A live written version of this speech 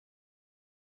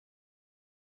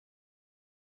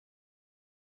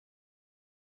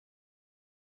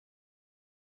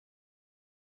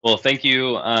Well, thank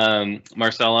you,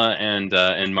 Marcella and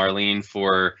Marlene,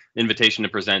 for the invitation to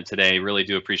present today. Really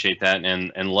do appreciate that,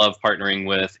 and love partnering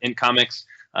with Intcomex.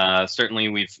 Certainly,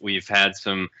 we've had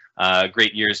some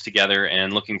great years together,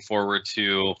 and looking forward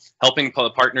to helping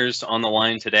partners on the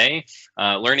line today,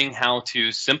 learning how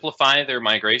to simplify their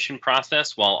migration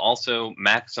process while also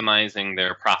maximizing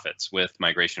their profits with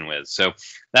MigrationWiz. So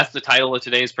that's the title of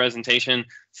today's presentation.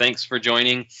 Thanks for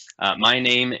joining. My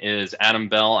name is Adam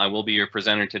Bell. I will be your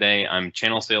presenter today. I'm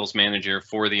Channel Sales Manager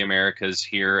for the Americas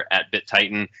here at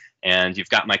BitTitan, and you've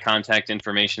got my contact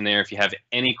information there. If you have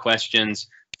any questions,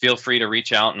 feel free to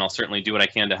reach out, and I'll certainly do what I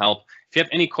can to help. If you have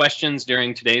any questions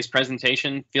during today's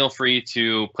presentation, feel free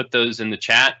to put those in the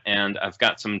chat, and I've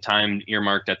got some time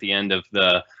earmarked at the end of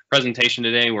the presentation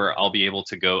today where I'll be able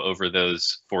to go over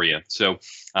those for you. So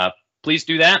please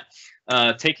do that.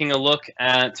 Taking a look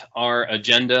at our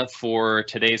agenda for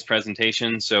today's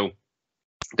presentation. So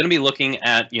I'm going to be looking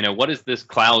at, what is this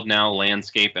cloud now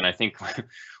landscape? And I think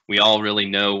we all really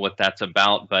know what that's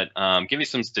about, but give you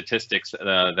some statistics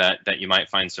that you might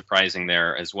find surprising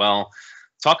there as well.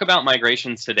 Talk about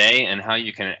migrations today and how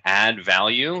you can add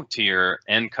value to your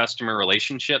end customer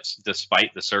relationships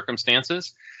despite the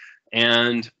circumstances.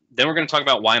 And then we're going to talk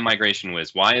about why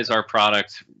MigrationWiz. Why is our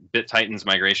product, BitTitan's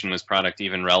MigrationWiz product,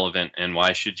 even relevant, and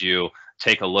why should you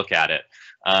take a look at it?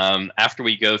 After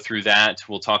we go through that,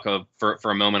 we'll talk for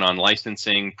a moment on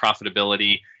licensing,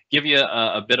 profitability, give you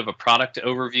a bit of a product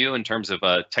overview in terms of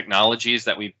technologies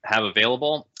that we have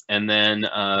available, and then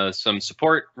some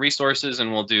support resources,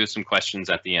 and we'll do some questions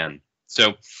at the end.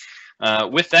 So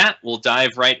with that, we'll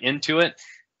dive right into it.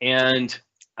 And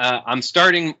I'm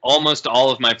starting almost all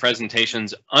of my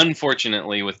presentations,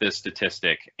 unfortunately, with this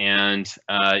statistic. And,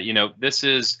 this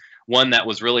is one that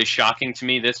was really shocking to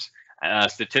me. This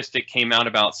statistic came out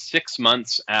about 6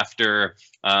 months after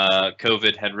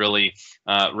COVID had really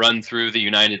run through the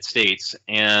United States.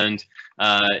 And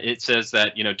it says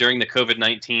that, during the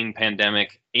COVID-19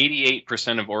 pandemic,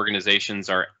 88% of organizations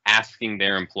are asking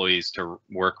their employees to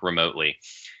work remotely.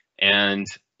 And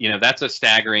that's a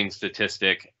staggering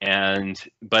statistic,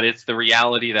 but it's the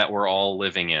reality that we're all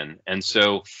living in. And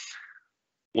so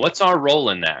what's our role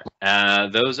in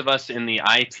that? Those of us in the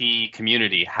IT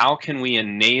community, how can we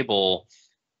enable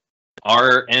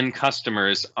our end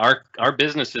customers, our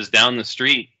businesses down the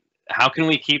street? How can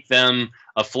we keep them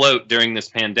afloat during this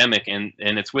pandemic? And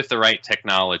it's with the right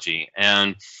technology.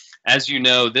 And as you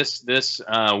know, this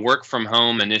work from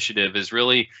home initiative is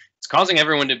really, it's causing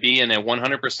everyone to be in a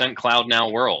 100% cloud now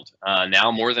world.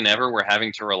 Now more than ever, we're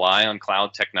having to rely on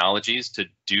cloud technologies to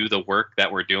do the work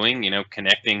that we're doing,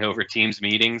 connecting over Teams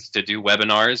meetings to do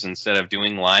webinars instead of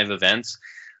doing live events.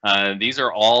 These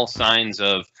are all signs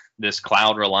of this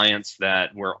cloud reliance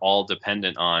that we're all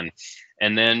dependent on.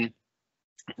 And then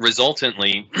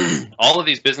resultantly, all of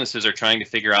these businesses are trying to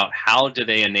figure out how do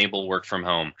they enable work from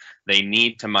home. They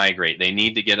need to migrate. They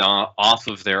need to get off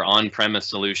of their on-premise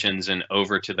solutions and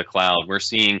over to the cloud. We're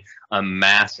seeing a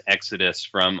mass exodus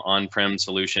from on-prem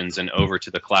solutions and over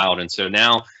to the cloud. And so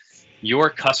now your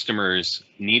customers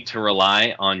need to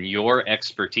rely on your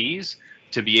expertise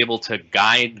to be able to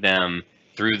guide them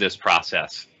through this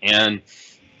process. And,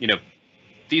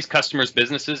 these customers'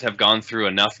 businesses have gone through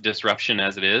enough disruption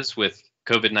as it is with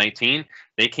COVID-19.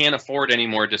 They can't afford any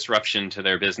more disruption to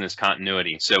their business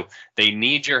continuity. So they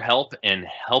need your help in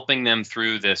helping them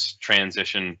through this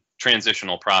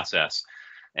transitional process.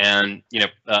 And,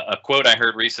 a quote I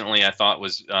heard recently I thought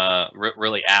was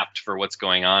really apt for what's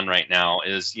going on right now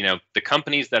is, the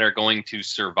companies that are going to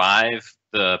survive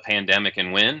the pandemic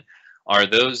and win are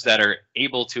those that are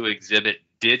able to exhibit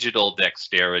digital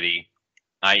dexterity,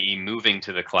 i.e. moving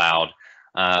to the cloud.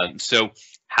 So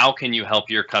how can you help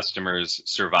your customers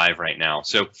survive right now?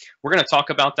 So we're going to talk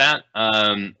about that.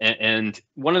 And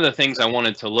one of the things I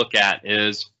wanted to look at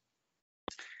is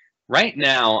right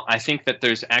now, I think that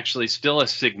there's actually still a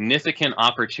significant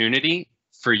opportunity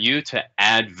for you to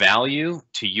add value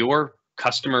to your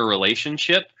customer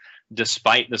relationship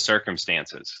despite the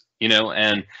circumstances.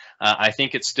 And I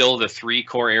think it's still the three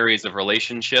core areas of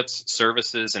relationships,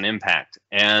 services, and impact.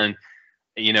 And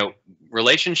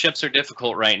relationships are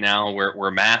difficult right now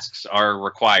where masks are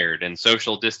required and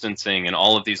social distancing and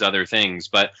all of these other things.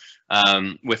 But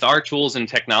with our tools and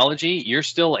technology, you're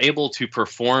still able to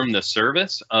perform the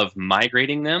service of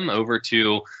migrating them over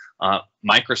to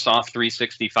Microsoft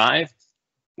 365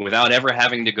 without ever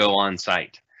having to go on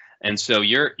site. And so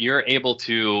you're able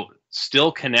to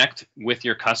still connect with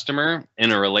your customer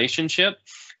in a relationship,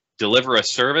 deliver a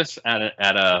service at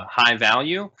a high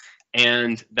value,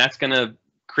 and that's going to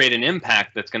create an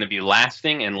impact that's going to be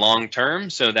lasting and long-term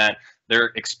so that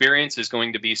their experience is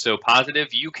going to be so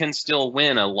positive, you can still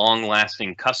win a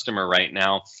long-lasting customer right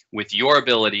now with your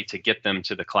ability to get them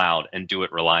to the cloud and do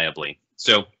it reliably.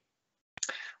 So,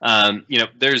 you know,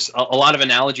 there's a lot of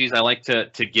analogies I like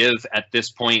to give at this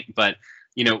point, but,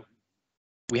 you know,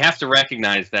 we have to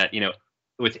recognize that, you know,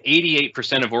 with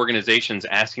 88% of organizations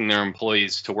asking their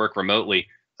employees to work remotely,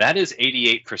 that is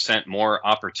 88% more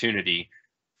opportunity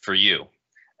for you.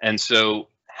 And so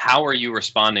how are you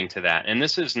responding to that? And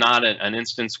this is not an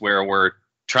instance where we're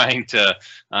trying to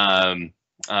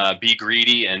be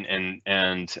greedy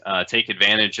and take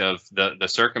advantage of the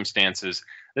circumstances.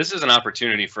 This is an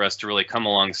opportunity for us to really come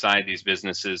alongside these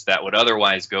businesses that would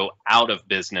otherwise go out of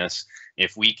business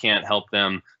if we can't help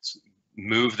them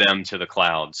move them to the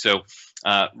cloud. So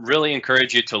really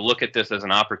encourage you to look at this as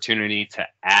an opportunity to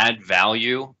add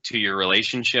value to your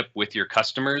relationship with your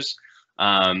customers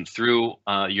through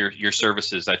your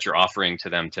services that you're offering to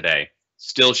them today.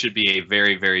 Still should be a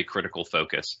very, very critical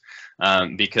focus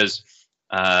because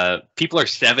people are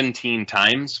 17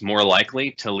 times more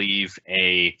likely to leave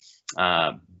a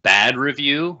bad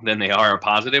review than they are a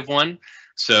positive one.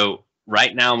 So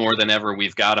right now, more than ever,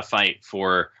 we've got to fight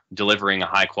for delivering a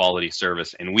high quality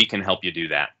service, and we can help you do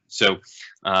that. So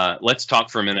let's talk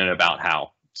for a minute about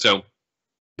how. So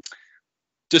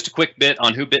just a quick bit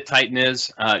on who BitTitan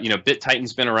is. You know,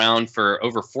 BitTitan's been around for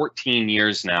over 14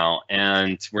 years now,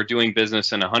 and we're doing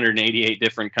business in 188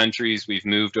 different countries. We've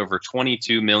moved over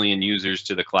 22 million users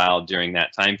to the cloud during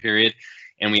that time period,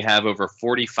 and we have over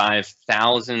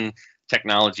 45,000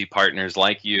 technology partners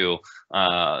like you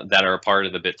that are a part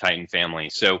of the BitTitan family.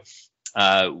 So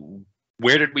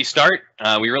where did we start?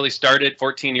 We really started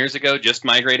 14 years ago just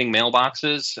migrating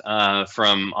mailboxes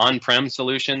from on-prem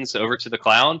solutions over to the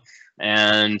cloud.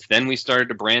 And then we started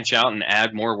to branch out and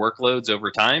add more workloads over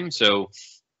time. So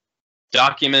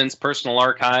documents, personal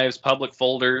archives, public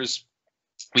folders,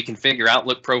 we configure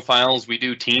Outlook profiles. We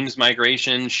do Teams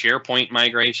migration, SharePoint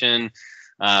migration,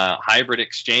 hybrid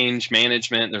exchange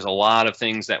management. There's a lot of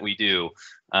things that we do.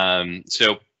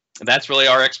 So that's really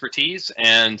our expertise.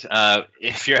 And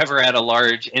if you're ever at a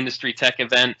large industry tech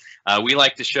event, we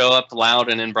like to show up loud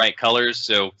and in bright colors.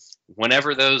 So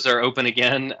whenever those are open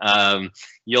again,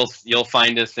 you'll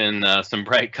find us in some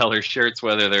bright color shirts,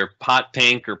 whether they're hot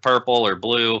pink or purple or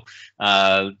blue.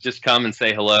 Just come and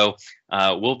say hello.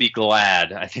 We'll be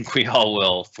glad. I think we all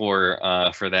will for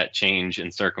that change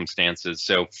in circumstances.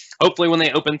 So hopefully when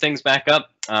they open things back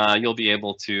up, you'll be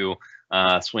able to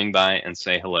swing by and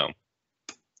say hello.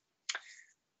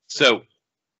 So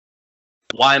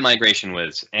why Migration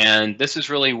Wiz? And this is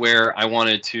really where I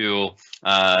wanted to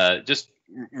just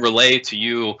relay to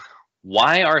you,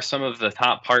 why are some of the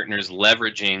top partners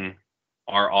leveraging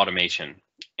our automation?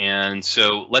 And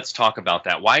so let's talk about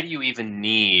that. Why do you even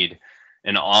need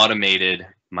an automated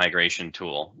migration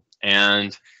tool?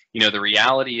 And you know, the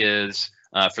reality is,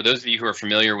 for those of you who are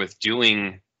familiar with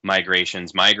doing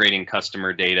migrations, migrating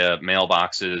customer data,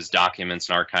 mailboxes, documents,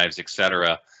 and archives,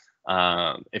 etc.,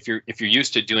 if you're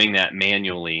used to doing that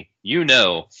manually, you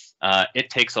know it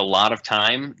takes a lot of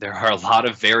time. There are a lot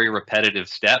of very repetitive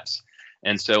steps,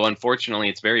 and so unfortunately,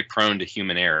 it's very prone to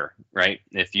human error. Right?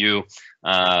 If you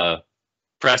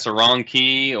press a wrong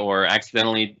key or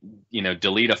accidentally, you know,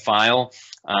 delete a file,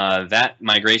 that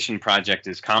migration project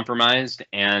is compromised,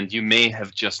 and you may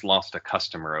have just lost a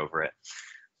customer over it.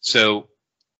 So,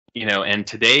 you know, in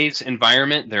today's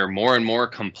environment, there are more and more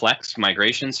complex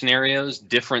migration scenarios,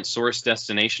 different source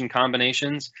destination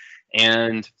combinations,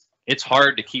 and it's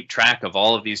hard to keep track of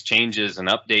all of these changes and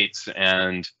updates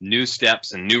and new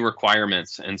steps and new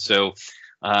requirements. And so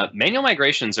manual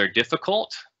migrations are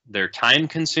difficult, they're time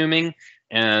consuming,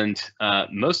 and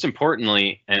most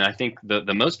importantly, and I think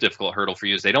the most difficult hurdle for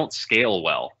you is they don't scale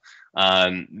well.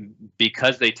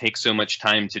 Because they take so much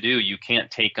time to do, you can't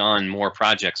take on more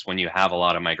projects when you have a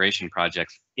lot of migration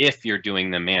projects if you're doing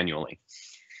them manually.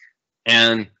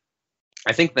 And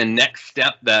I think the next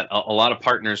step that a lot of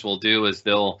partners will do is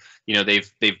they'll, you know,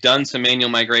 they've done some manual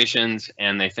migrations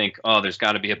and they think, oh, there's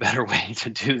got to be a better way to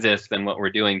do this than what we're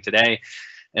doing today.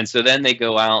 And so then they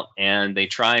go out and they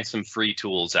try some free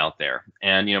tools out there.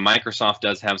 And, you know, Microsoft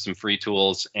does have some free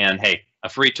tools, and hey, a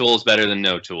free tool is better than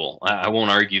no tool. I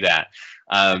won't argue that.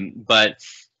 But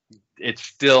it's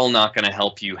still not going to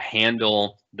help you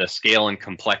handle the scale and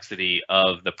complexity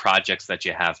of the projects that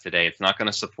you have today. It's not going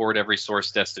to support every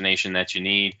source destination that you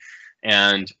need.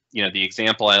 And, you know, the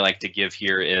example I like to give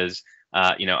here is,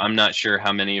 you know, I'm not sure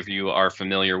how many of you are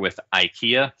familiar with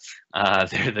IKEA.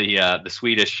 They're the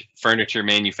Swedish furniture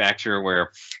manufacturer where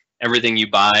everything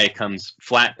you buy comes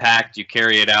flat packed. You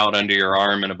carry it out under your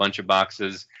arm in a bunch of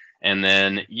boxes. and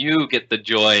then you get the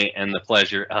joy and the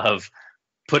pleasure of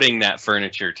putting that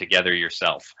furniture together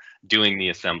yourself, doing the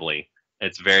assembly.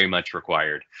 It's very much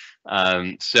required.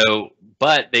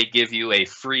 But they give you a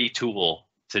free tool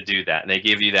to do that. They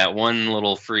give you that one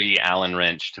little free Allen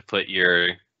wrench to put your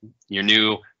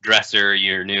new dresser,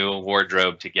 your new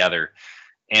wardrobe together.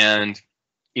 And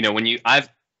you know,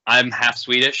 I'm half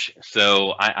Swedish,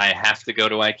 so I have to go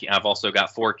to IKEA. I've also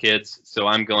got 4 kids, so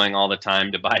I'm going all the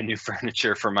time to buy new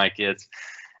furniture for my kids.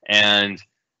 And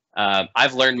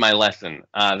I've learned my lesson.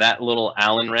 That little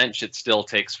Allen wrench, it still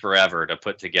takes forever to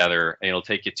put together. It'll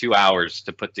take you 2 hours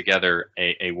to put together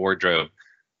a wardrobe.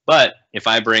 But if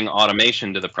I bring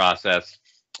automation to the process,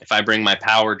 if I bring my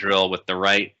power drill with the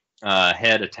right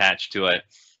head attached to it,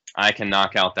 I can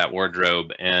knock out that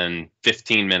wardrobe in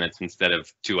 15 minutes instead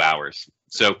of 2 hours.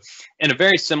 So in a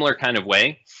very similar kind of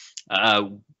way,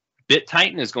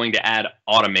 BitTitan is going to add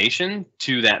automation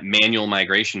to that manual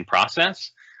migration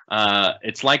process.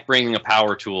 It's like bringing a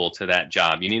power tool to that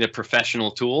job. You need a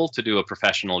professional tool to do a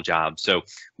professional job. So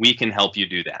we can help you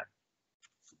do that.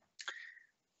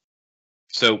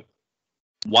 So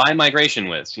why Migration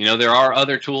Wiz? You know, there are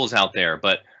other tools out there,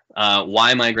 but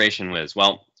why Migration Wiz?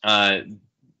 Well,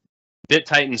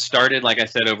 BitTitan started, like I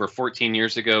said, over 14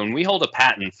 years ago, and we hold a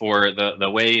patent for the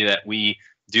way that we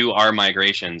do our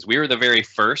migrations. We were the very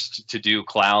first to do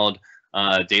cloud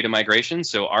data migration,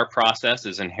 so our process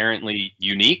is inherently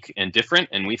unique and different,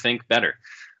 and we think better.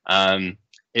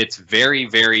 It's very,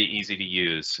 very easy to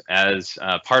use. As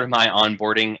part of my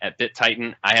onboarding at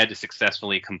BitTitan, I had to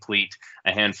successfully complete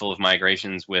a handful of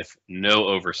migrations with no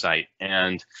oversight.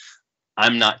 And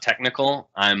I'm not technical.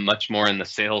 I'm much more in the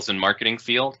sales and marketing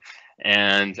field.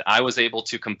 And I was able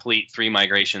to complete 3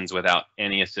 migrations without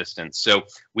any assistance. So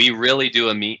we really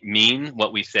do mean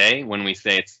what we say when we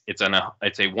say it's a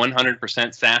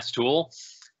 100% SaaS tool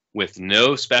with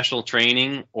no special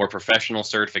training or professional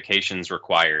certifications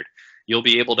required. You'll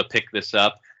be able to pick this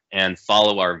up and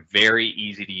follow our very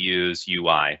easy to use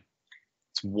UI.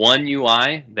 It's one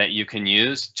UI that you can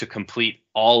use to complete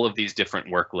all of these different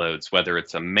workloads, whether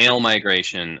it's a mail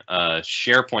migration, a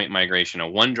SharePoint migration, a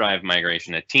OneDrive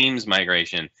migration, a Teams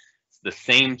migration. It's the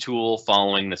same tool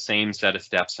following the same set of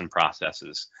steps and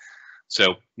processes.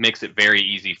 So makes it very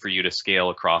easy for you to scale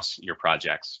across your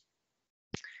projects.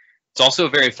 It's also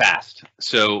very fast.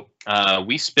 So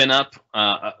we spin up,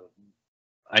 I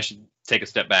should take a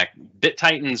step back.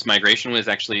 BitTitan's Migration Wiz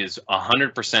actually is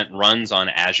 100% runs on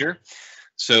Azure.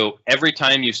 So every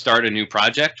time you start a new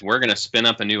project, we're going to spin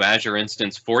up a new Azure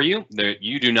instance for you.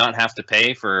 You do not have to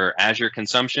pay for Azure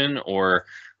consumption or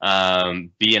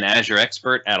be an Azure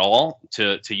expert at all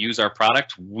to use our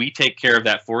product. We take care of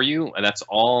that for you. That's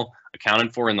all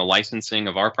accounted for in the licensing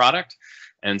of our product.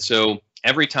 And so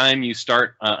every time you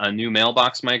start a new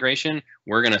mailbox migration,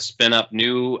 we're going to spin up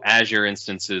new Azure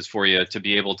instances for you to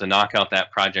be able to knock out that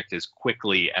project as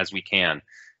quickly as we can.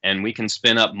 And we can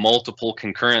spin up multiple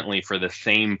concurrently for the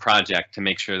same project to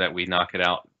make sure that we knock it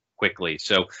out quickly.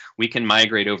 So we can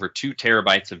migrate over 2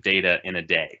 terabytes of data in a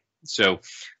day. So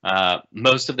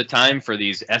most of the time for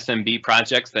these SMB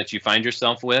projects that you find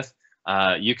yourself with,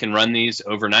 you can run these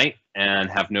overnight and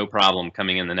have no problem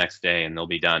coming in the next day and they'll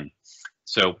be done.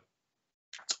 So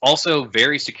it's also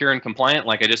very secure and compliant.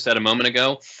 Like I just said a moment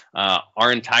ago,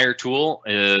 our entire tool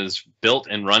is built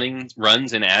and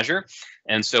runs in Azure.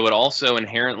 And so it also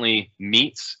inherently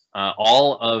meets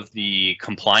all of the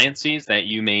compliancies that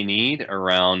you may need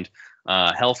around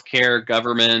healthcare,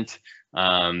 government,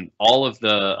 all of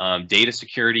the data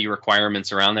security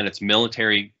requirements around that. It's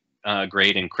military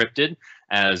grade encrypted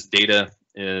as data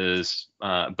is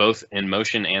both in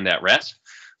motion and at rest.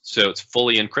 So it's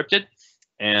fully encrypted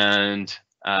and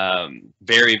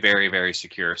very, very, very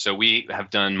secure. So we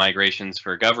have done migrations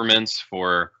for governments,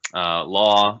 for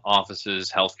law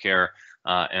offices, healthcare,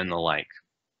 and the like.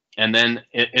 And then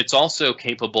it's also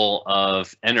capable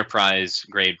of enterprise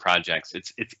grade projects.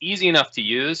 It's easy enough to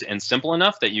use and simple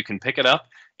enough that you can pick it up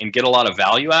and get a lot of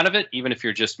value out of it, even if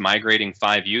you're just migrating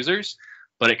 5 users.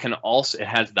 But it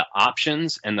has the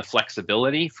options and the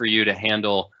flexibility for you to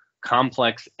handle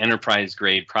complex enterprise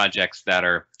grade projects that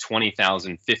are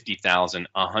 20,000, 50,000,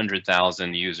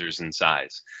 100,000 users in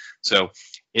size. So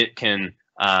it can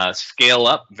scale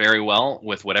up very well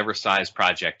with whatever size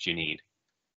project you need.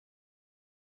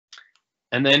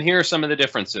 And then here are some of the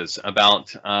differences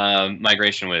about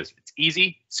Migration Wiz. It's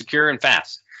easy, secure, and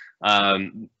fast.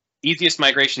 Easiest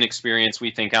migration experience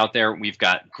we think out there. We've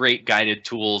got great guided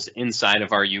tools inside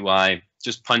of our UI.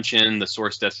 Just punch in the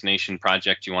source destination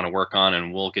project you want to work on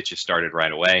and we'll get you started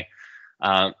right away.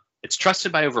 It's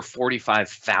trusted by over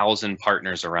 45,000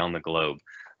 partners around the globe.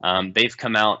 they've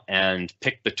come out and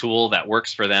picked the tool that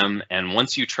works for them. And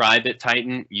once you try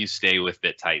BitTitan, you stay with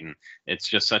BitTitan. It's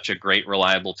just such a great,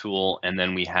 reliable tool. And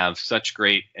then we have such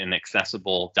great and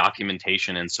accessible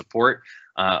documentation and support.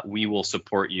 We will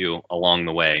support you along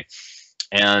the way.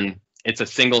 And it's a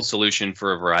single solution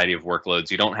for a variety of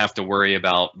workloads. You don't have to worry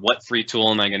about what free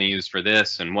tool am I going to use for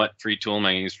this, and what free tool am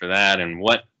I going to use for that, and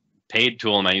what paid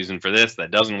tool am I using for this that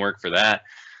doesn't work for that.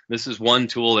 This is one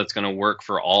tool that's going to work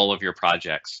for all of your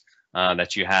projects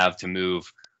that you have to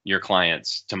move your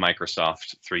clients to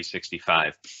Microsoft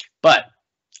 365. But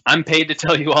I'm paid to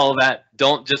tell you all of that.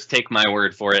 Don't just take my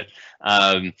word for it.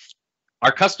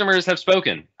 Our customers have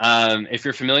spoken. If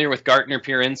you're familiar with Gartner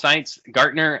Peer Insights,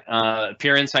 Gartner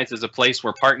Peer Insights is a place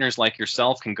where partners like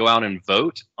yourself can go out and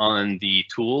vote on the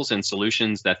tools and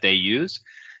solutions that they use.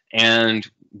 And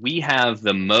we have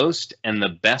the most and the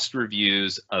best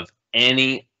reviews of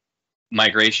any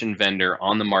migration vendor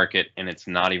on the market, and it's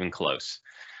not even close.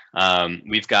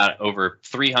 We've got over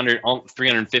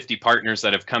 350 partners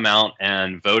that have come out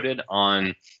and voted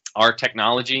on our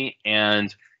technology.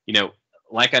 And, you know,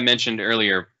 like I mentioned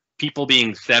earlier, people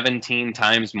being 17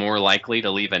 times more likely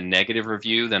to leave a negative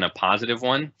review than a positive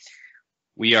one.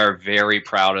 We are very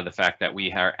proud of the fact that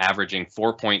we are averaging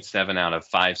 4.7 out of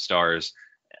 5 stars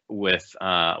with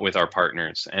our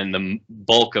partners, and the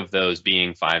bulk of those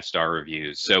being 5-star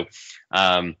reviews. So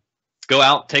go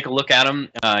out, take a look at them.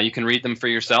 You can read them for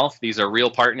yourself. These are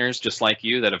real partners just like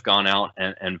you that have gone out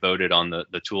and voted on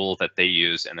the tool that they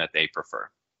use and that they prefer.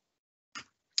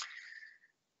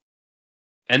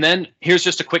 And then here's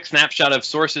just a quick snapshot of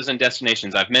sources and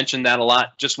destinations. I've mentioned that a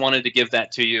lot. Just wanted to give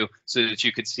that to you so that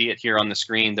you could see it here on the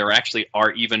screen. There actually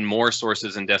are even more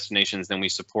sources and destinations than we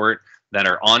support that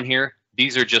are on here.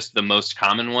 These are just the most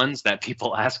common ones that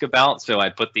people ask about, so I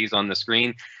put these on the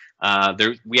screen.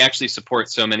 We actually support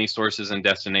so many sources and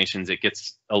destinations, it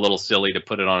gets a little silly to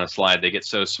put it on a slide. They get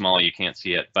so small you can't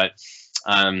see it. But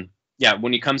yeah,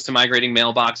 when it comes to migrating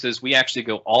mailboxes, we actually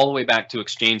go all the way back to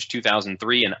Exchange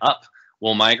 2003 and up.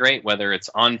 We'll migrate, whether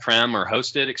it's on-prem or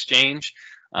hosted Exchange,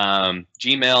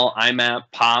 Gmail, IMAP,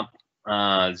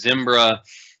 POP, Zimbra,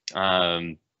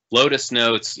 Lotus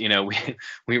Notes. You know,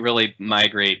 we really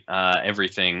migrate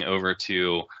everything over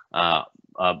to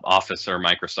Office or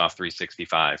Microsoft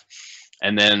 365.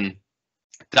 And then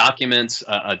documents,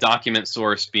 a document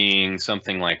source being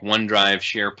something like OneDrive,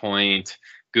 SharePoint,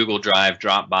 Google Drive,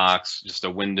 Dropbox, just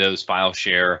a Windows file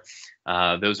share.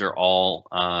 Those are all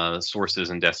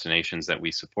sources and destinations that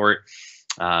we support,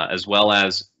 as well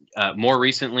as more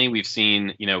recently we've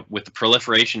seen, you know, with the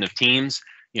proliferation of Teams,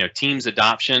 you know, Teams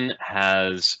adoption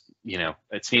has, you know,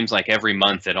 it seems like every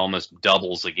month it almost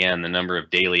doubles again the number of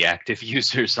daily active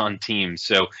users on Teams.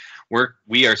 So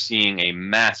we are seeing a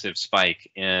massive spike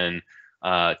in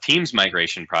Teams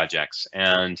migration projects,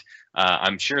 and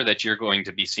I'm sure that you're going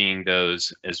to be seeing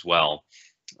those as well.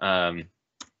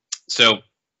 So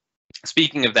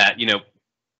speaking of that, you know,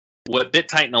 what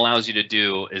BitTitan allows you to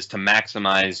do is to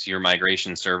maximize your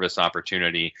migration service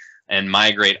opportunity and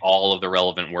migrate all of the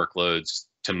relevant workloads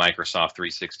to Microsoft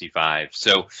 365.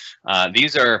 So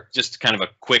these are just kind of a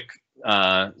quick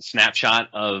snapshot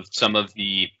of some of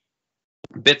the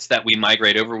bits that we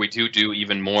migrate over. We do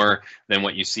even more than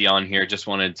what you see on here. Just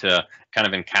wanted to kind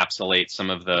of encapsulate some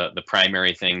of the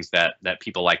primary things that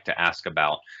people like to ask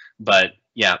about. But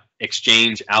yeah,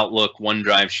 Exchange, Outlook,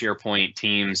 OneDrive, SharePoint,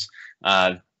 Teams,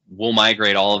 we'll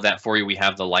migrate all of that for you. We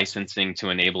have the licensing to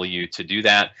enable you to do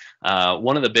that.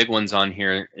 One of the big ones on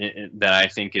here that I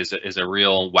think is a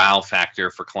real wow factor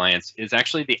for clients is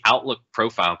actually the Outlook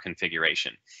profile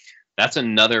configuration. That's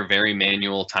another very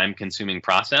manual, time-consuming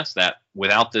process that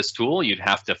without this tool, you'd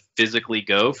have to physically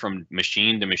go from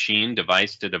machine to machine,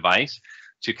 device to device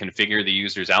to configure the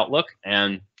user's Outlook.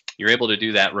 And you're able to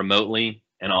do that remotely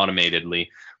and automatedly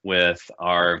with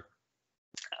our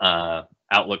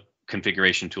Outlook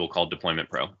configuration tool called Deployment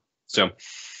Pro. So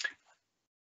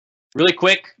really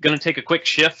quick, going to take a quick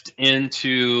shift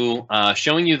into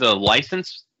showing you the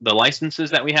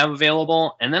licenses that we have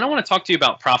available. And then I want to talk to you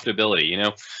about profitability. You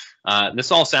know,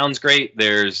 this all sounds great.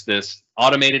 There's this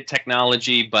automated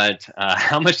technology, but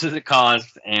how much does it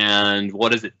cost and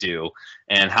what does it do?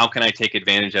 And how can I take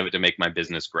advantage of it to make my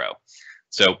business grow?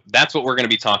 So that's what we're going to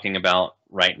be talking about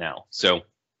right now. So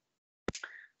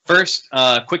first,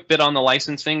 quick bit on the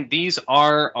licensing. These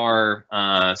are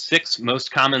our 6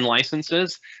 most common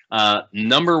licenses.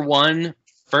 Number 1,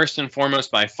 first and foremost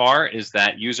by far, is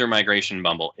that user migration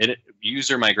bundle. It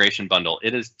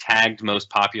is tagged most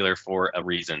popular for a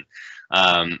reason.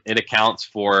 It accounts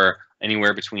for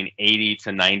anywhere between 80 to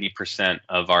 90%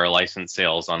 of our license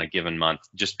sales on a given month,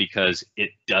 just because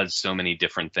it does so many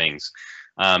different things.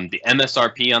 The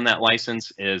MSRP on that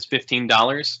license is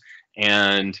 $15,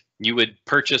 and you would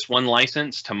purchase one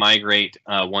license to migrate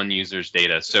one user's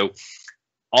data. So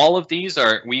all of these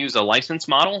we use a license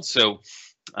model. So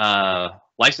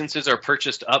licenses are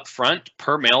purchased up front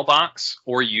per mailbox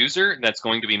or user that's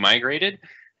going to be migrated,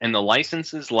 and the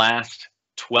licenses last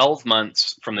 12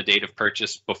 months from the date of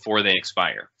purchase before they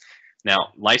expire. Now,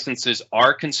 licenses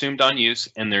are consumed on use,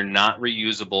 and they're not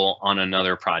reusable on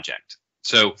another project.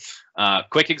 So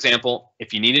quick example,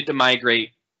 if you needed to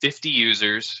migrate 50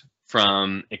 users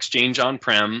from Exchange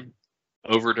on-prem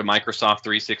over to Microsoft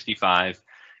 365,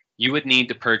 you would need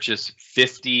to purchase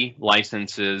 50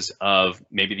 licenses of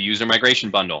maybe the user migration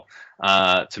bundle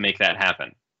to make that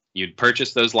happen. You'd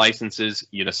purchase those licenses,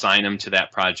 you'd assign them to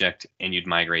that project, and you'd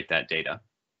migrate that data.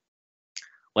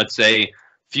 Let's say a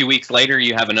few weeks later,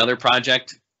 you have another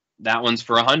project. That one's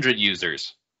for 100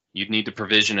 users. You'd need to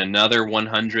provision another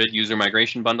 100 user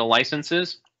migration bundle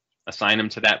licenses, assign them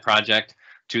to that project,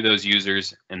 to those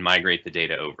users, and migrate the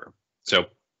data over. So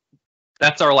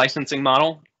that's our licensing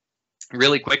model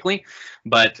really quickly,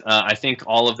 but I think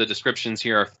all of the descriptions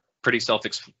here are pretty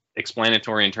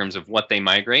self-explanatory in terms of what they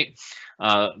migrate.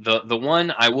 The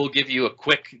one I will give you a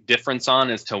quick difference on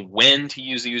as to when to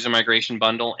use the user migration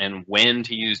bundle and when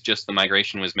to use just the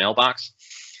migration with mailbox.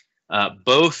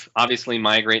 Both obviously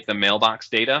migrate the mailbox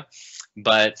data,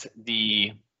 but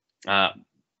the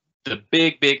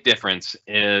big difference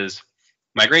is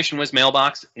migration with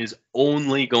mailbox is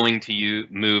only going to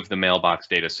move the mailbox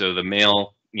data. So the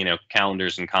mail,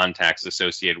 calendars and contacts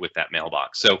associated with that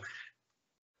mailbox. So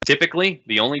typically,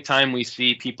 the only time we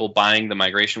see people buying the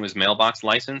migration with mailbox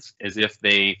license is if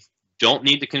they don't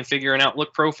need to configure an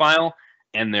Outlook profile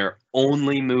and they're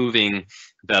only moving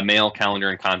the mail, calendar,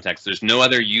 and contacts. There's no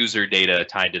other user data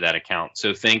tied to that account.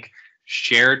 So think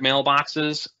shared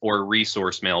mailboxes or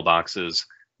resource mailboxes.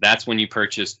 That's when you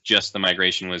purchase just the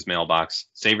migration with mailbox.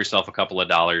 Save yourself a couple of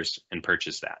dollars and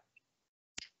purchase that.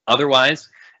 Otherwise,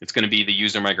 it's going to be the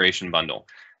user migration bundle.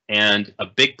 And a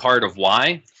big part of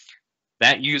why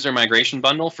that user migration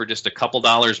bundle for just a couple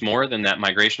dollars more than that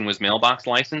migration with mailbox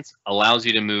license allows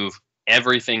you to move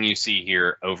everything you see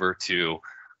here over to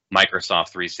Microsoft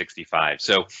 365.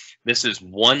 So this is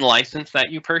one license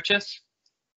that you purchase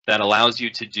that allows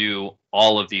you to do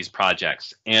all of these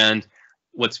projects. And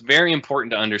what's very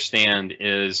important to understand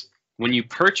is when you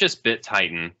purchase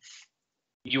BitTitan,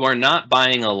 you are not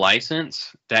buying a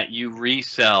license that you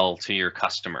resell to your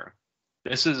customer.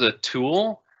 This is a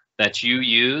tool that you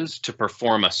use to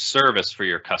perform a service for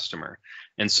your customer.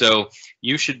 And so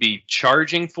you should be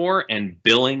charging for and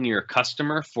billing your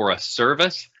customer for a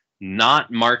service,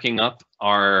 not marking up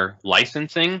our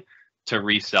licensing to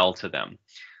resell to them.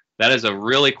 That is a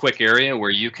really quick area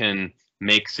where you can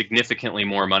make significantly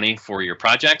more money for your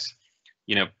projects.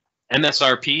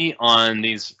 MSRP on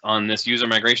this user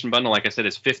migration bundle, like I said,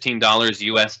 is $15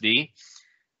 USD.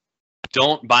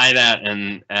 Don't buy that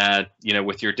and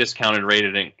with your discounted rate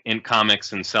at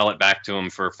Intcomex and sell it back to them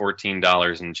for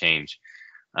 $14 and change.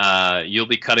 You'll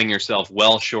be cutting yourself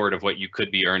well short of what you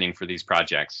could be earning for these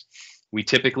projects. We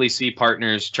typically see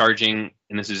partners charging,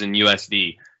 and this is in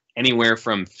USD, anywhere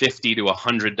from $50 to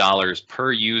 $100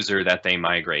 per user that they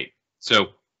migrate. So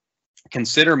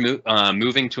consider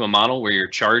moving to a model where you're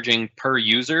charging per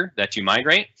user that you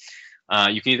migrate.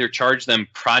 You can either charge them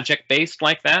project-based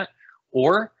like that,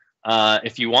 or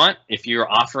if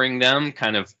you're offering them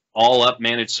kind of all up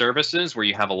managed services where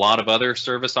you have a lot of other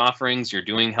service offerings, you're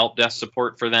doing help desk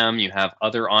support for them, you have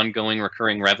other ongoing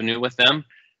recurring revenue with them,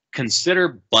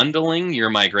 consider bundling your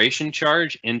migration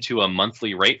charge into a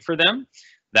monthly rate for them.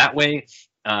 That way,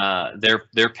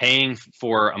 they're paying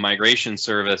for a migration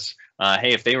service.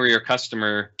 Hey, if they were your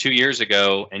customer 2 years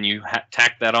ago and you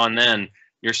tacked that on then,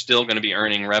 you're still going to be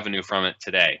earning revenue from it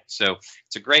today. So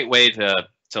it's a great way to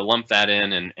lump that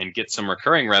in and get some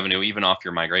recurring revenue even off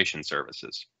your migration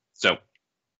services. So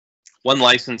one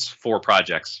license, 4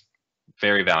 projects,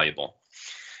 very valuable.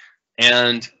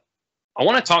 And I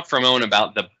want to talk for a moment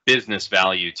about the business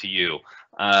value to you.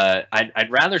 I'd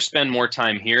rather spend more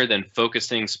time here than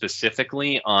focusing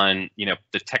specifically on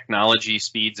the technology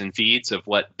speeds and feeds of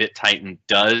what BitTitan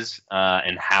does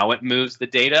and how it moves the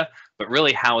data, but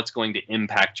really how it's going to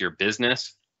impact your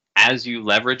business as you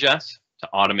leverage us to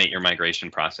automate your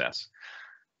migration process.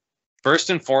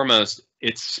 First and foremost,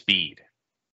 it's speed,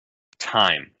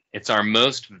 time. It's our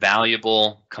most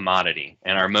valuable commodity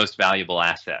and our most valuable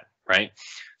asset, right?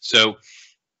 So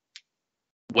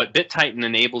what BitTitan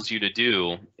enables you to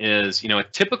do is, a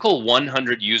typical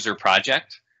 100 user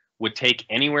project would take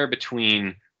anywhere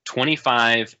between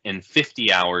 25 and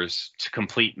 50 hours to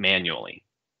complete manually,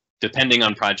 depending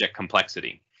on project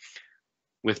complexity.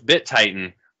 With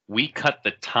BitTitan, we cut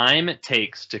the time it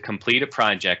takes to complete a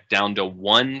project down to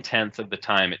 1/10 of the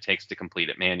time it takes to complete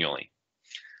it manually.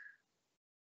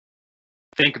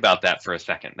 Think about that for a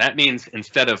second. That means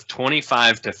instead of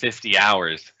 25 to 50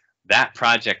 hours, that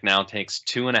project now takes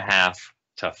 2.5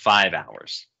 to 5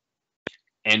 hours.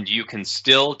 And you can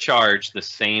still charge the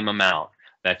same amount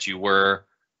that you were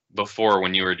before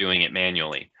when you were doing it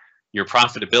manually. Your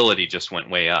profitability just went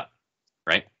way up,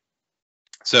 right?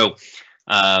 So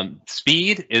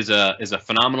speed is a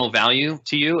phenomenal value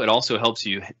to you. It also helps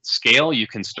you scale. You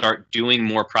can start doing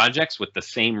more projects with the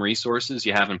same resources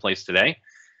you have in place today.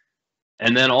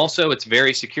 And then also it's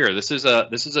very secure. This is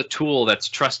a tool that's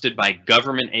trusted by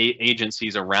government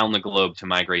agencies around the globe to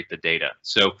migrate the data.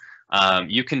 So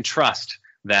you can trust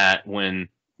that when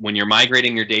you're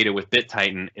migrating your data with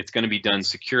BitTitan, it's going to be done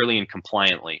securely and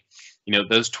compliantly. You know,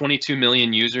 those 22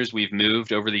 million users we've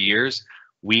moved over the years,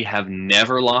 we have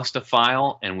never lost a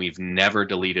file and we've never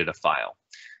deleted a file.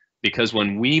 Because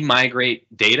when we migrate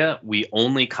data, we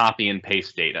only copy and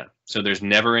paste data. So there's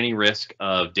never any risk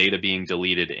of data being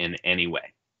deleted in any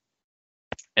way.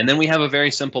 And then we have a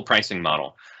very simple pricing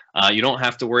model. You don't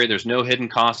have to worry. There's no hidden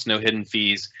costs, no hidden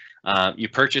fees. You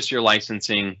purchase your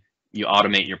licensing, you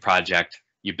automate your project,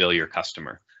 you bill your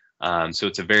customer. So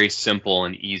it's a very simple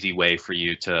and easy way for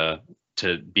you to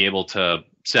be able to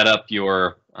set up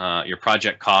your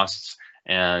project costs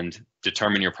and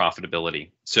determine your profitability.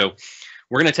 So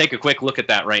we're going to take a quick look at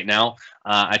that right now.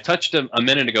 I touched a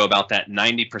minute ago about that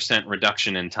 90%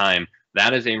 reduction in time.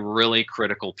 That is a really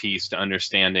critical piece to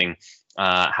understanding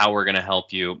how we're going to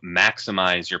help you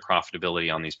maximize your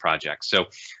profitability on these projects. So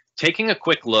taking a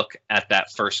quick look at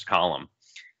that first column,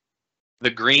 the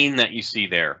green that you see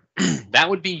there, that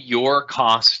would be your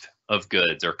cost of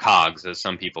goods, or COGS as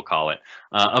some people call it,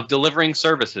 of delivering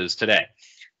services today.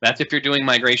 That's if you're doing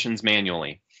migrations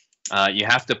manually. You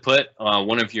have to put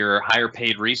one of your higher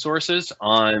paid resources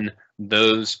on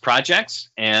those projects,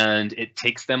 and it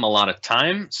takes them a lot of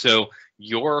time. So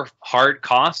your hard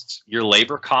costs, your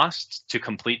labor costs to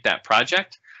complete that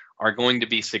project are going to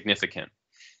be significant.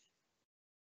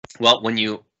 Well, when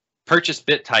you purchase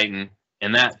BitTitan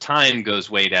and that time goes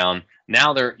way down,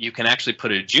 now you can actually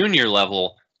put a junior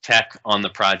level tech on the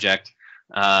project,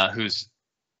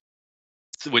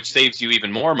 which saves you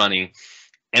even more money.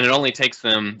 And it only takes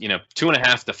them,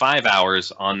 2.5 to 5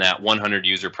 hours on that 100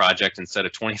 user project instead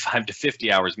of 25 to 50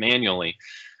 hours manually.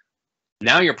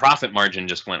 Now your profit margin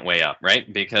just went way up,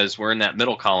 right? Because we're in that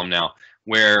middle column now,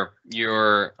 where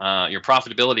your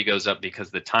profitability goes up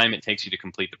because the time it takes you to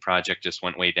complete the project just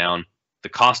went way down. The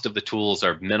cost of the tools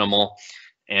are minimal,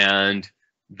 and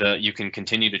you can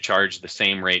continue to charge the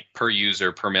same rate per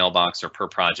user, per mailbox, or per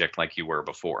project like you were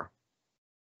before.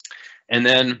 And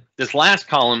then this last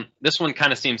column, this one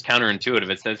kind of seems counterintuitive.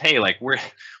 It says, hey, like where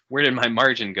did my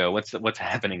margin go? What's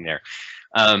happening there?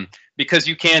 Because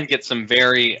you can get some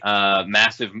very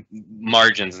massive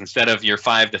margins. Instead of your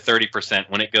 5 to 30%,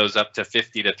 when it goes up to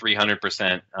 50 to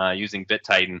 300% using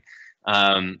BitTitan,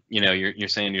 you're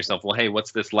saying to yourself, well, hey,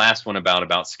 what's this last one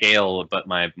about scale, but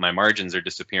my margins are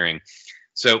disappearing.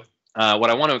 So what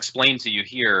I want to explain to you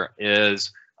here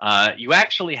is you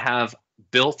actually have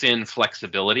built-in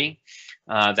flexibility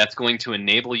that's going to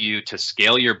enable you to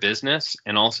scale your business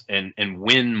and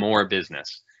win more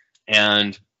business.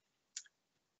 And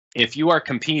if you are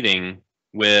competing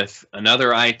with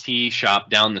another IT shop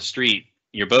down the street,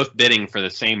 you're both bidding for the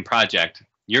same project.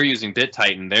 You're using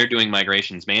BitTitan, they're doing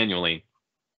migrations manually.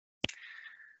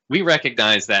 We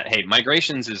recognize that, hey,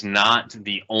 migrations is not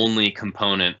the only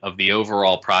component of the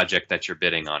overall project that you're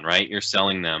bidding on, right? You're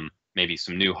selling them maybe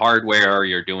some new hardware,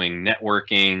 you're doing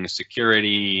networking,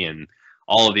 security, and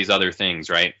all of these other things,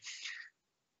 right?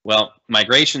 Well,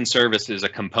 migration service is a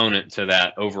component to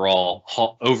that overall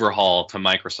overhaul to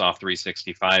Microsoft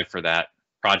 365 for that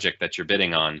project that you're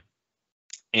bidding on.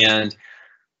 And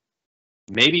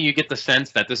maybe you get the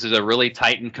sense that this is a really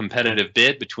tight and competitive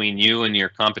bid between you and your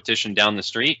competition down the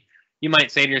street. You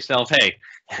might say to yourself, hey,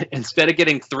 instead of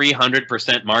getting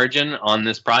 300% margin on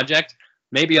this project,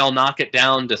 maybe I'll knock it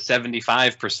down to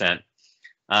 75%.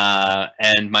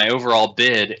 And my overall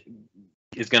bid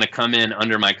is going to come in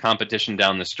under my competition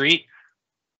down the street.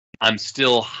 I'm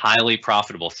still highly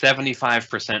profitable,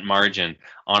 75% margin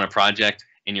on a project,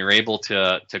 and you're able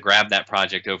to grab that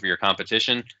project over your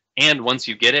competition. And once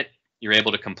you get it, you're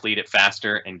able to complete it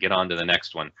faster and get on to the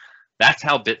next one. That's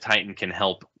how BitTitan can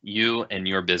help you and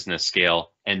your business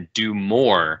scale and do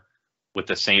more with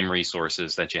the same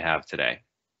resources that you have today.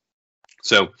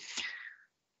 So,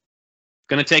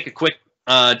 going to take a quick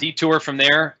detour from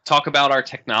there, talk about our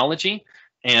technology.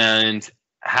 And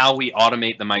how we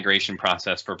automate the migration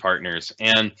process for partners.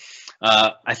 And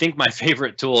I think my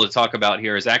favorite tool to talk about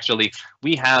here is actually,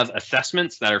 we have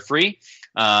assessments that are free.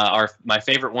 My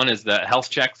favorite one is the health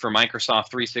check for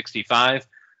Microsoft 365.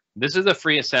 This is a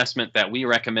free assessment that we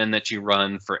recommend that you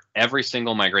run for every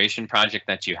single migration project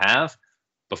that you have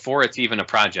before it's even a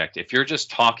project. If you're just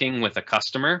talking with a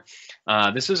customer,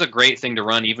 this is a great thing to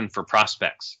run even for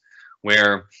prospects,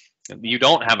 where you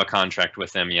don't have a contract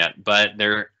with them yet, but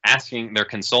they're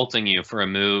consulting you for a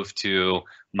move to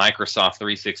Microsoft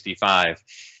 365.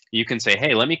 You can say,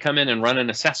 hey, let me come in and run an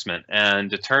assessment and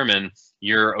determine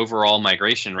your overall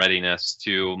migration readiness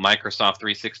to Microsoft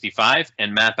 365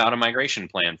 and map out a migration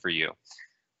plan for you.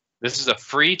 This is a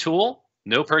free tool,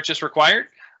 no purchase required,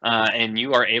 and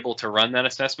you are able to run that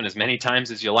assessment as many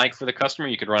times as you like for the customer.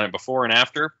 You could run it before and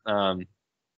after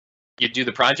you do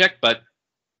the project, but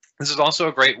this is also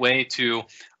a great way to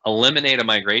eliminate a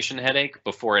migration headache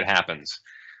before it happens.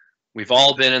 We've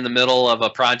all been in the middle of a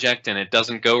project and it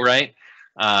doesn't go right,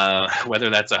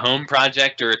 whether that's a home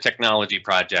project or a technology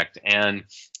project. And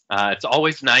it's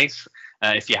always nice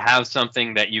if you have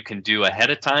something that you can do ahead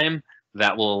of time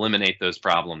that will eliminate those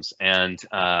problems. And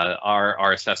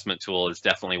our assessment tool is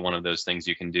definitely one of those things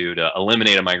you can do to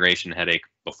eliminate a migration headache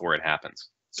before it happens.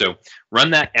 So run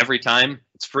that every time.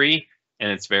 It's free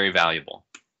and it's very valuable.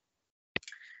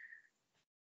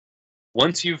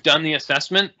 Once you've done the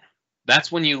assessment,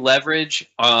 that's when you leverage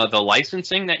the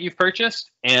licensing that you've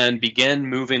purchased and begin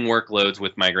moving workloads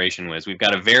with MigrationWiz. We've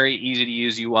got a very easy to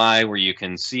use UI where you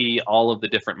can see all of the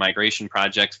different migration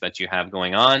projects that you have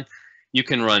going on. You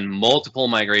can run multiple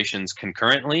migrations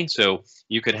concurrently. So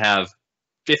you could have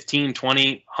 15,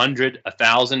 20, 100,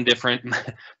 1,000 different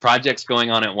projects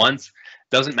going on at once.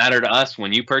 Doesn't matter to us.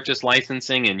 When you purchase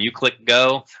licensing and you click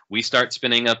go, we start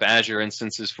spinning up Azure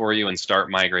instances for you and start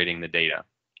migrating the data.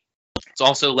 It's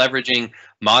also leveraging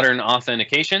modern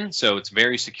authentication, so it's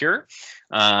very secure.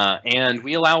 And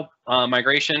we allow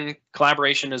migration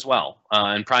collaboration as well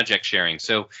and project sharing.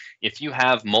 So if you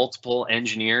have multiple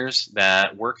engineers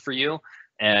that work for you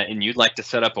and you'd like to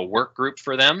set up a work group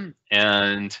for them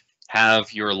and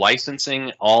have your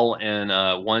licensing all in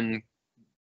one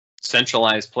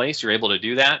centralized place, you're able to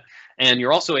do that. And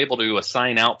you're also able to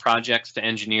assign out projects to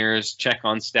engineers, check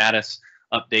on status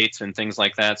updates and things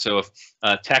like that. So if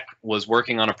tech was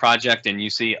working on a project and you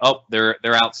see, oh, they're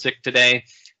out sick today,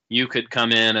 you could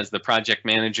come in as the project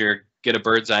manager, get a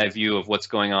bird's eye view of what's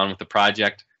going on with the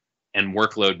project and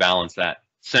workload balance that.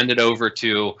 Send it over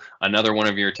to another one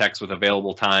of your techs with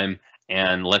available time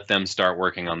and let them start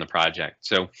working on the project.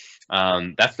 So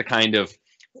that's the kind of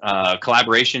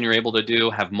collaboration you're able to do.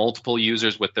 Have multiple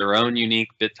users with their own unique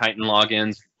BitTitan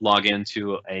logins, log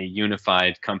into a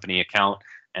unified company account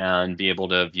and be able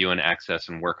to view and access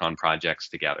and work on projects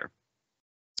together.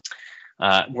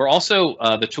 We're also,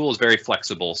 the tool is very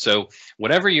flexible. So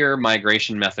whatever your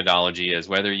migration methodology is,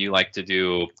 whether you like to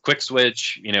do quick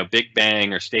switch, big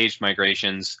bang or staged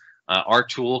migrations, our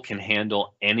tool can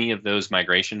handle any of those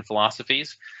migration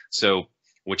philosophies. So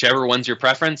whichever one's your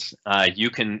preference, you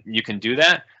can do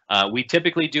that. We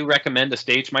typically do recommend a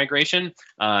staged migration.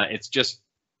 It's just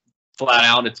flat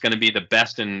out, it's going to be the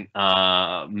best and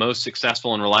most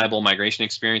successful and reliable migration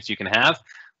experience you can have.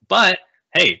 But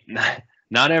hey,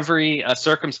 not every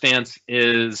circumstance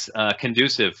is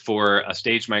conducive for a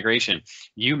staged migration.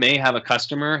 You may have a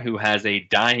customer who has a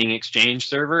dying Exchange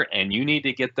server and you need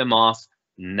to get them off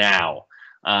now.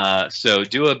 So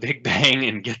do a big bang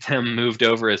and get them moved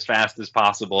over as fast as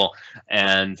possible.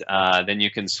 And then you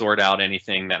can sort out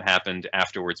anything that happened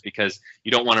afterwards, because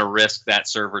you don't want to risk that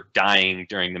server dying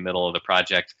during the middle of the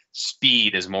project.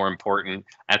 Speed is more important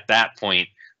at that point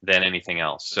than anything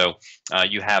else. So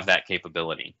you have that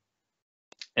capability.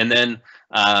 And then,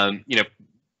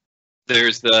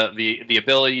 there's the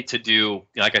ability to do,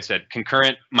 like I said,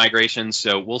 concurrent migrations.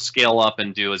 So we'll scale up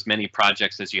and do as many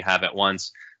projects as you have at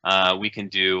once. We can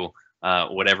do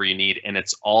whatever you need, and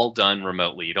it's all done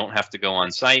remotely. You don't have to go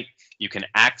on site. You can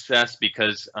access,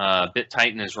 because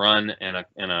BitTitan is run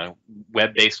in a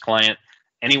web-based client.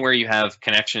 Anywhere you have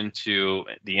connection to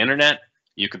the internet,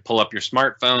 you could pull up your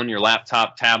smartphone, your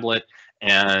laptop, tablet,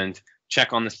 and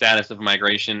check on the status of a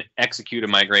migration, execute a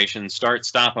migration,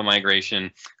 stop a migration.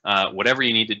 Whatever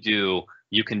you need to do,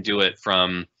 you can do it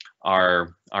from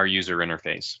our user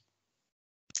interface.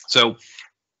 So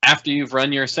after you've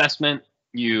run your assessment,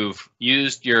 you've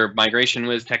used your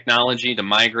MigrationWiz technology to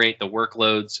migrate the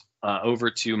workloads over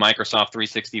to Microsoft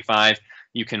 365.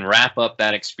 You can wrap up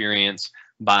that experience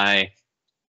by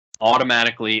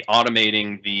automatically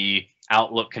automating the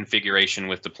Outlook configuration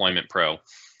with Deployment Pro.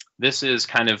 this is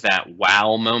kind of that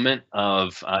wow moment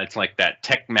of, it's like that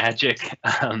tech magic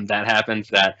that happens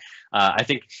that I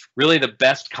think really the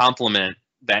best compliment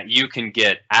that you can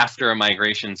get after a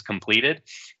migration's completed.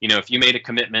 You know, if you made a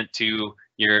commitment to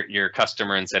your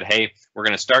customer and said, hey, we're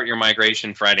going to start your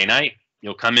migration Friday night,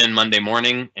 you'll come in Monday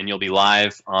morning and you'll be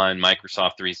live on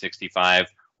Microsoft 365.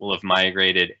 We'll have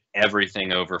migrated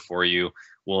everything over for you.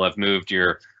 We'll have moved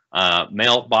your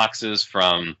mailboxes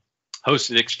from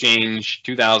hosted Exchange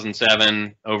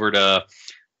 2007 over to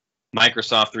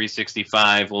Microsoft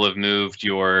 365. We'll have moved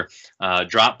your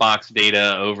Dropbox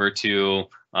data over to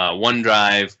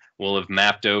OneDrive. We'll have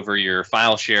mapped over your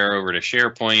file share over to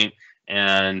SharePoint,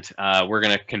 and we're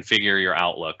going to configure your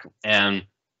Outlook. And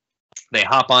they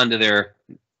hop onto their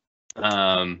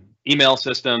email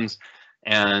systems,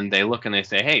 and they look and they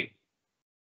say, hey,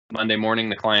 Monday morning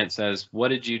the client says, what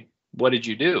did you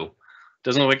do?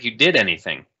 Doesn't look like you did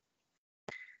anything.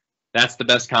 That's the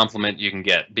best compliment you can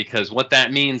get, because what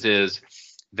that means is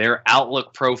their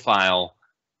Outlook profile,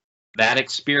 that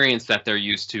experience that they're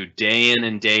used to day in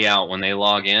and day out when they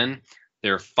log in,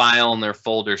 their file and their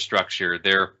folder structure,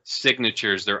 their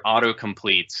signatures, their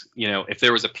autocompletes. You know, if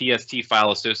there was a PST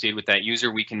file associated with that user,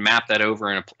 we can map that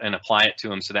over and apply it to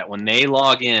them so that when they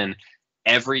log in,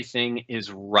 everything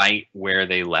is right where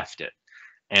they left it.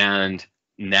 And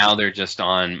now they're just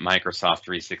on Microsoft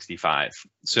 365.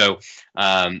 So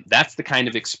that's the kind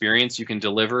of experience you can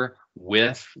deliver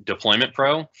with Deployment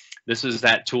Pro. This is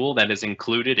that tool that is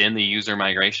included in the user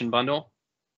migration bundle.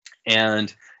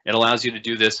 And it allows you to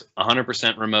do this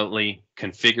 100% remotely,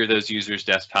 configure those users'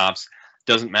 desktops.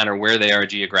 Doesn't matter where they are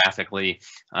geographically.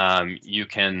 You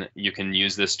can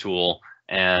use this tool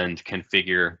and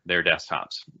configure their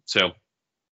desktops. So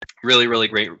really, really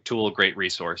great tool, great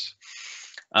resource.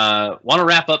 Want to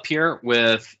wrap up here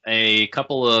with a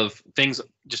couple of things,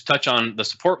 just touch on the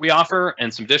support we offer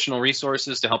and some additional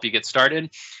resources to help you get started.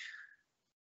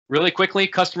 Really quickly,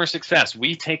 customer success.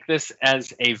 We take this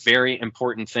as a very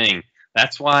important thing.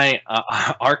 That's why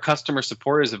our customer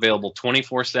support is available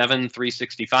 24/7,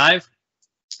 365.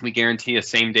 We guarantee a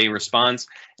same-day response,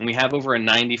 and we have over a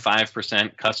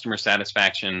 95% customer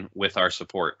satisfaction with our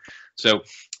support. So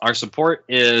our support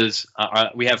is,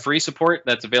 we have free support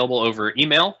that's available over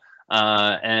email,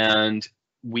 and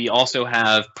we also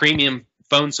have premium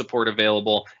phone support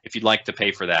available if you'd like to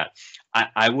pay for that.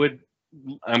 I'm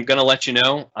going to let you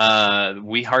know,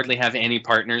 we hardly have any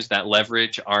partners that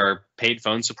leverage our paid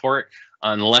phone support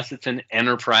unless it's an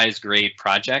enterprise-grade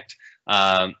project.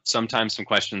 Sometimes some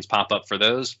questions pop up for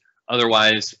those.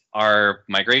 Otherwise, our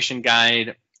migration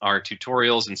guide, our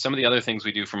tutorials, and some of the other things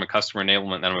we do from a customer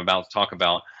enablement that I'm about to talk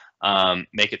about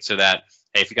make it so that,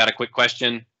 hey, if you got a quick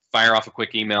question, fire off a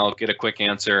quick email, get a quick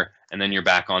answer, and then you're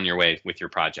back on your way with your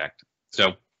project.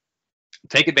 So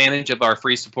take advantage of our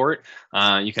free support.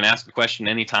 You can ask a question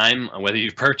anytime, whether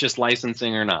you've purchased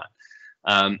licensing or not.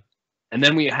 And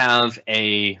then we have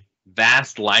a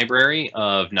vast library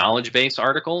of knowledge base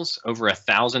articles, over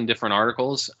 1,000 different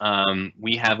articles.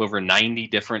 We have over 90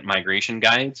 different migration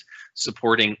guides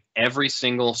supporting every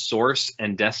single source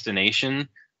and destination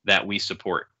that we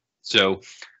support. So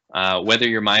whether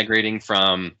you're migrating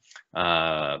from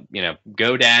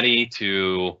GoDaddy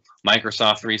to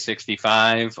Microsoft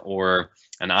 365 or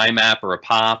an IMAP or a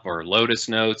POP or Lotus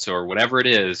Notes or whatever it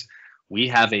is, we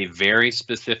have a very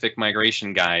specific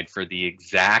migration guide for the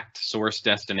exact source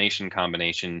destination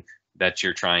combination that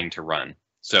you're trying to run.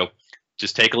 So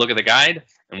just take a look at the guide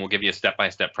and we'll give you a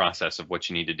step-by-step process of what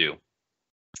you need to do.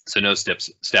 So no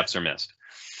steps are missed.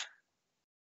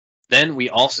 Then we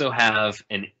also have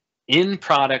an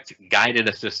in-product guided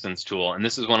assistance tool, and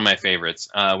this is one of my favorites.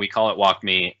 We call it Walk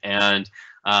Me, and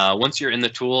once you're in the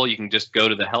tool, you can just go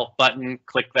to the help button,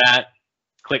 click that,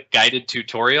 click guided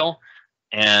tutorial,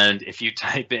 and if you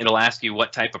type it, it'll ask you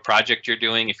what type of project you're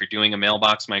doing. If you're doing a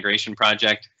mailbox migration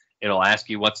project, it'll ask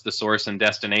you what's the source and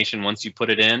destination once you put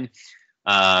it in.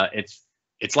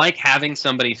 It's like having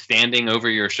somebody standing over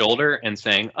your shoulder and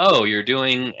saying, oh, you're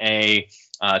doing a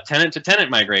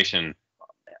tenant-to-tenant migration,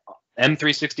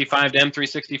 M365 to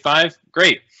M365,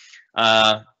 great.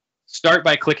 Start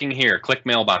by clicking here, click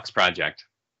Mailbox Project.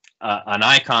 An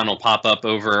icon will pop up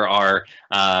over our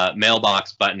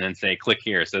mailbox button and say, click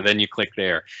here. So then you click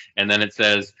there. And then it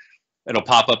says, it'll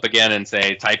pop up again and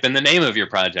say, type in the name of your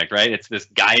project, right? It's this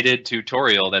guided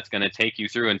tutorial that's going to take you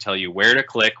through and tell you where to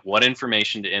click, what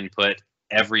information to input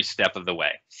every step of the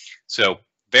way. So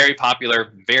very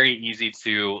popular, very easy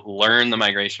to learn the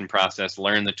migration process,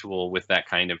 learn the tool with that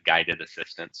kind of guided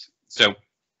assistance. So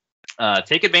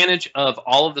take advantage of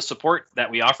all of the support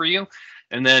that we offer you.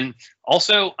 And then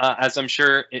also, as I'm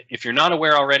sure if you're not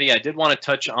aware already, I did want to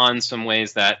touch on some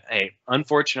ways that, hey,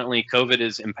 unfortunately, COVID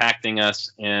is impacting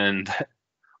us in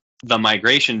the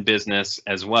migration business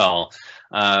as well,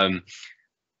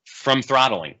 from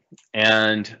throttling.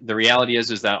 And the reality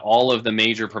is that all of the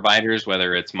major providers,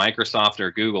 whether it's Microsoft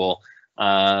or Google,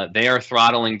 they are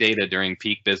throttling data during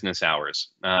peak business hours.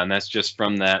 And that's just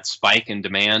from that spike in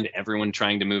demand, everyone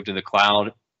trying to move to the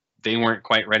cloud. They weren't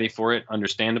quite ready for it,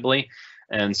 understandably.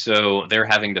 And so they're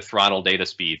having to throttle data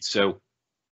speed. So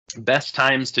best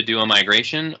times to do a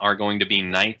migration are going to be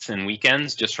nights and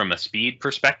weekends, just from a speed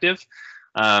perspective.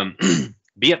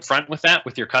 Be upfront with that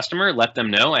with your customer. Let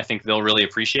them know. I think they'll really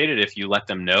appreciate it if you let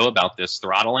them know about this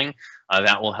throttling.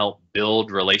 That will help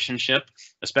build relationship,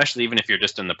 especially even if you're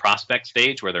just in the prospect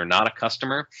stage where they're not a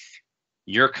customer.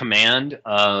 Your command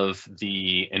of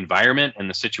the environment and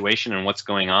the situation and what's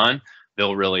going on,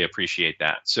 they'll really appreciate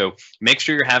that. So make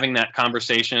sure you're having that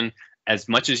conversation as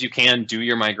much as you can. Do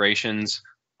your migrations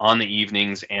on the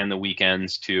evenings and the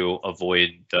weekends to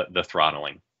avoid the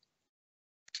throttling.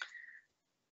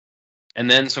 And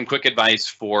then some quick advice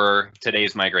for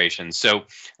today's migration. So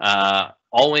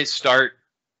always start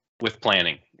with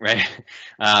planning, right?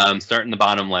 Start in the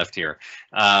bottom left here.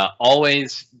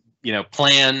 Always,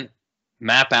 plan,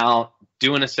 map out,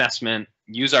 do an assessment,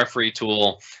 use our free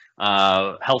tool,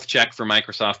 health check for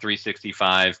Microsoft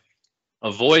 365,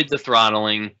 avoid the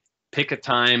throttling, pick a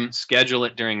time, schedule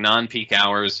it during non-peak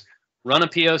hours, run a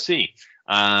POC,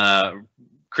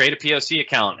 create a POC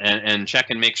account and check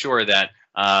and make sure that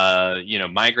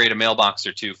migrate a mailbox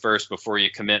or two first before you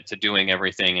commit to doing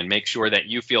everything, and make sure that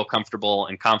you feel comfortable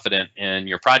and confident in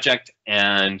your project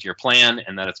and your plan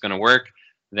and that it's going to work.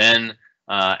 Then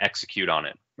execute on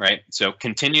it, right? So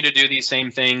continue to do these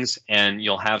same things and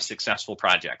you'll have successful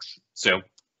projects. So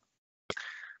a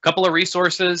couple of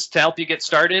resources to help you get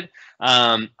started.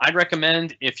 I'd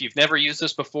recommend, if you've never used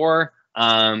this before,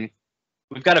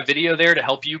 we've got a video there to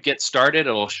help you get started.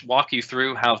 It'll walk you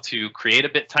through how to create a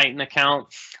BitTitan account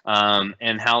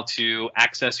and how to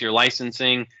access your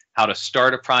licensing, how to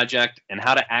start a project, and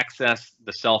how to access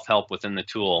the self-help within the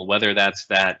tool, whether that's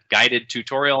that guided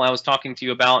tutorial I was talking to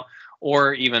you about,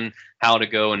 or even how to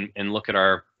go and look at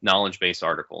our knowledge base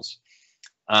articles.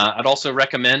 I'd also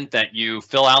recommend that you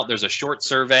fill out, there's a short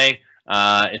survey.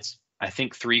 It's, I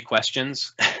think, 3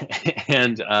 questions.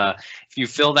 And if you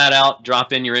fill that out,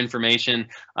 drop in your information,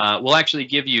 we'll actually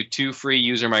give you 2 free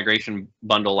user migration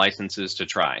bundle licenses to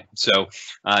try. So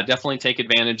definitely take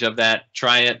advantage of that.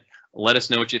 Try it. Let us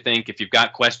know what you think. If you've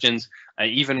got questions,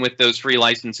 even with those free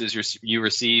licenses you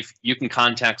receive, you can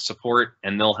contact support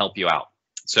and they'll help you out.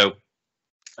 So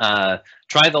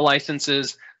try the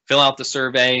licenses, fill out the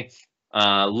survey,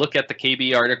 look at the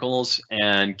KB articles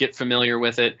and get familiar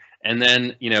with it. And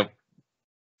then,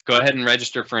 go ahead and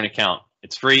register for an account.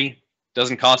 It's free,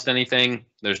 doesn't cost anything.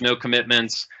 There's no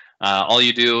commitments. All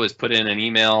you do is put in an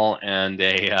email and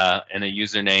a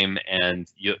username and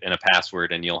a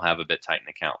password, and you'll have a BitTitan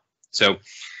account. So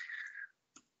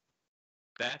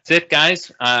that's it,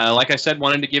 guys. Like I said,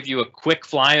 wanted to give you a quick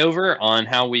flyover on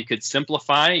how we could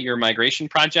simplify your migration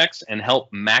projects and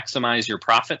help maximize your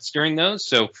profits during those.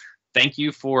 So thank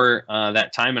you for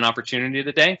that time and opportunity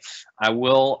today. I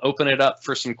will open it up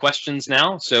for some questions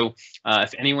now. So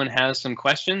if anyone has some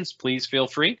questions, please feel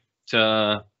free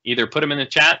to either put them in the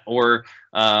chat, or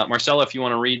Marcella, if you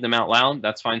want to read them out loud,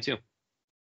 that's fine too.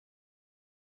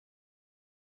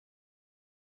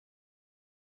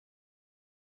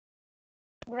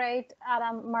 Great,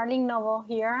 Adam. Marlene Novo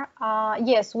here.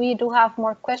 Yes, we do have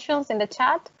more questions in the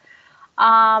chat.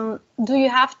 Do you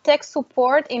have tech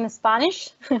support in Spanish?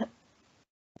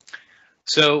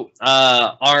 So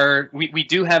we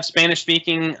do have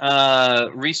Spanish-speaking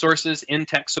resources in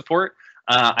tech support.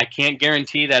 I can't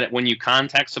guarantee that when you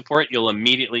contact support, you'll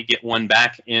immediately get one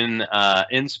back in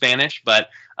Spanish, but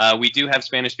we do have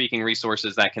Spanish-speaking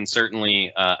resources that can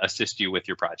certainly assist you with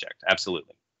your project.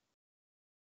 Absolutely.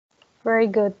 Very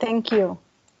good, thank you.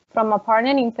 From a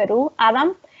partner in Peru,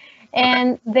 Adam,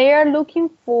 and they are looking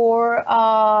for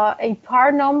a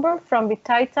part number from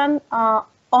BitTitan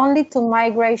only to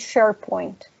migrate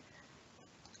SharePoint.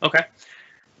 Okay.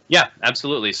 Yeah,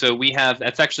 absolutely. So we have,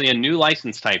 that's actually a new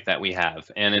license type that we have,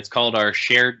 and it's called our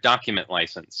shared document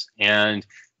license. And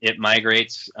it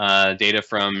migrates data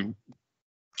from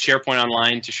SharePoint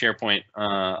Online to SharePoint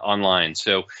Online.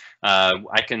 So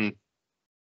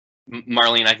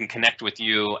Marlene, I can connect with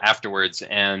you afterwards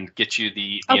and get you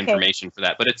the information for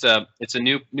that. But it's a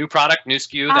new product, new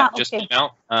SKU that just came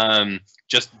out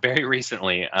just very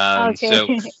recently. So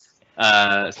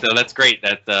that's great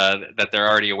that they're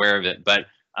already aware of it. But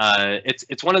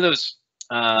it's one of those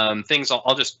things,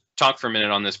 I'll just talk for a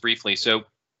minute on this briefly. So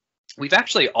we've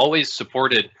actually always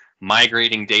supported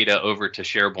migrating data over to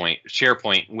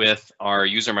SharePoint with our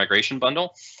user migration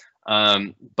bundle.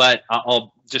 But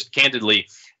I'll just candidly,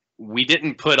 we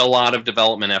didn't put a lot of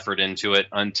development effort into it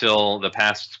until the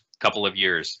past couple of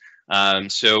years.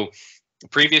 So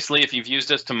previously, if you've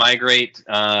used us to migrate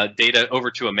data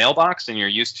over to a mailbox and you're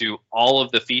used to all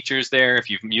of the features there, if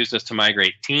you've used us to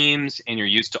migrate teams and you're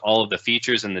used to all of the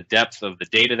features and the depth of the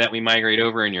data that we migrate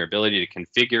over and your ability to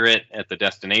configure it at the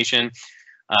destination,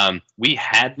 we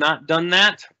had not done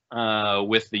that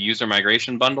with the user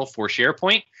migration bundle for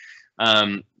SharePoint.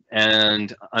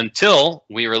 And until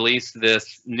we released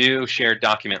this new shared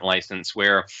document license,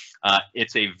 where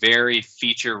it's a very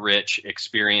feature-rich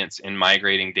experience in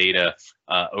migrating data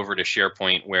over to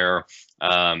SharePoint, where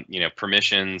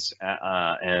permissions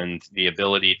and the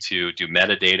ability to do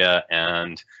metadata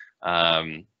and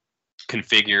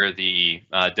configure the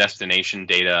destination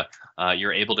data,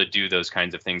 you're able to do those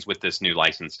kinds of things with this new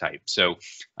license type. So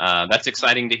that's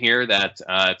exciting to hear that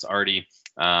it's already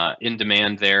in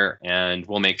demand there, and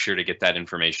we'll make sure to get that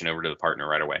information over to the partner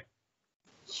right away.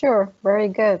 Sure, very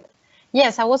good.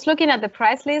 Yes, I was looking at the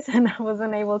price list and I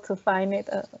wasn't able to find it.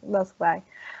 That's why.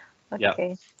 Okay,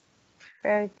 yep.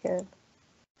 Very good.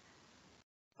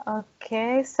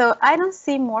 Okay, so I don't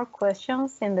see more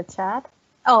questions in the chat.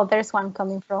 Oh, there's one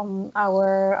coming from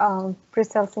our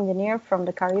pre-sales engineer from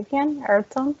the Caribbean,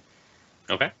 Ayrton.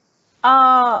 Okay.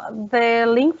 The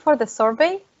link for the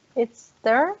survey, it's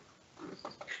there?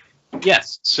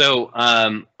 Yes, so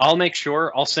I'll make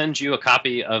sure, I'll send you a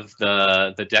copy of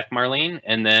the deck, Marlene,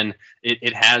 and then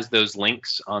it has those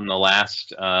links on the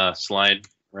last slide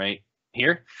right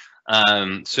here.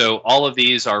 So all of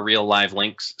these are real live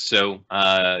links, so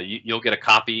you'll get a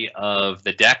copy of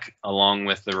the deck along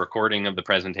with the recording of the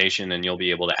presentation, and you'll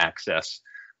be able to access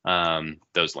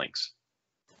those links.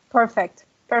 Perfect,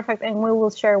 perfect, and we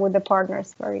will share with the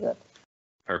partners. Very good.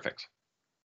 Perfect.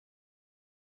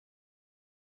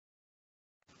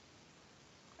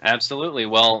 Absolutely.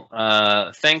 Well,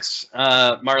 thanks,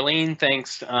 Marlene.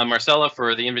 Thanks, Marcella,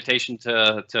 for the invitation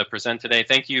to present today.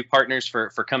 Thank you, partners, for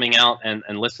coming out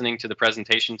and listening to the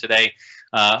presentation today.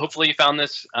 Hopefully you found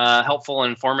this helpful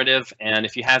and informative. And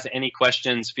if you have any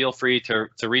questions, feel free to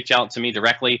reach out to me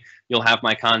directly. You'll have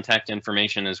my contact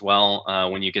information as well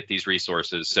when you get these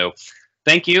resources. So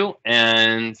thank you,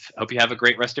 and hope you have a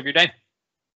great rest of your day.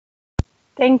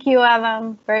 Thank you,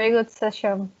 Adam. Very good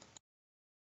session.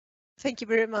 Thank you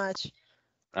very much.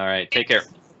 All right. Take care.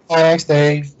 Have a nice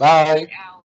day. Bye.